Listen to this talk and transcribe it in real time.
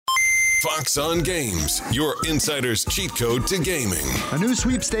Fox on Games, your insider's cheat code to gaming. A new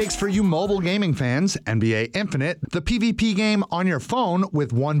sweepstakes for you mobile gaming fans, NBA Infinite, the PvP game on your phone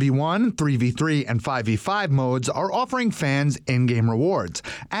with 1v1, 3v3, and 5v5 modes are offering fans in-game rewards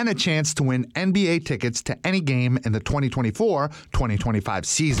and a chance to win NBA tickets to any game in the 2024-2025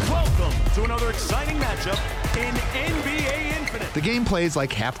 season. Welcome to another exciting matchup in NBA Infinite. The game plays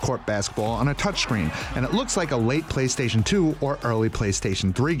like half-court basketball on a touchscreen, and it looks like a late PlayStation 2 or early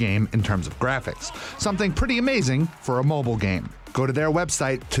PlayStation 3 game in terms of graphics. Something pretty amazing for a mobile game. Go to their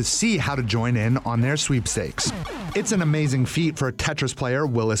website to see how to join in on their sweepstakes. It's an amazing feat for Tetris player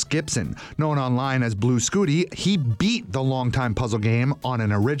Willis Gibson. Known online as Blue Scooty, he beat the longtime puzzle game on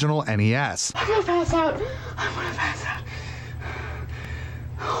an original NES. I'm gonna pass out.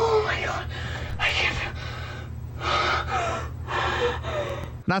 Oh my god. I can't feel.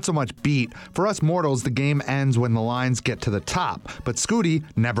 Not so much beat. For us mortals, the game ends when the lines get to the top, but Scooty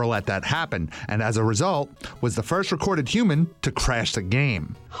never let that happen, and as a result, was the first recorded human to crash the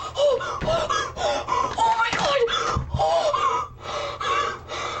game. Oh my god.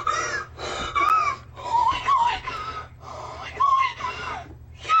 Oh my god.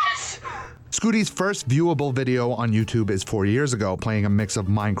 Yes. Scooty's first viewable video on YouTube is 4 years ago, playing a mix of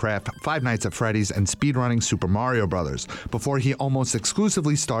Minecraft, Five Nights at Freddy's, and speedrunning Super Mario Bros., before he almost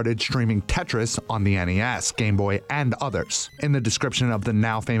exclusively started streaming Tetris on the NES, Game Boy, and others. In the description of the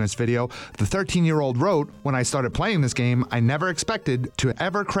now famous video, the 13-year-old wrote, "When I started playing this game, I never expected to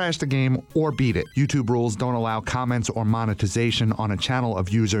ever crash the game or beat it. YouTube rules don't allow comments or monetization on a channel of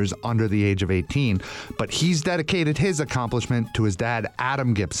users under the age of 18, but he's dedicated his accomplishment to his dad,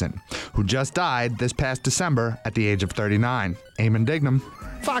 Adam Gibson, who just died this past December at the age of 39. Eamon Dignam,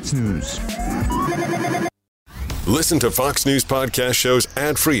 Fox News. Listen to Fox News Podcast shows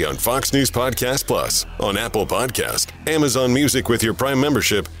ad-free on Fox News Podcast Plus, on Apple Podcast, Amazon Music with your Prime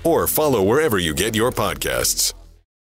membership, or follow wherever you get your podcasts.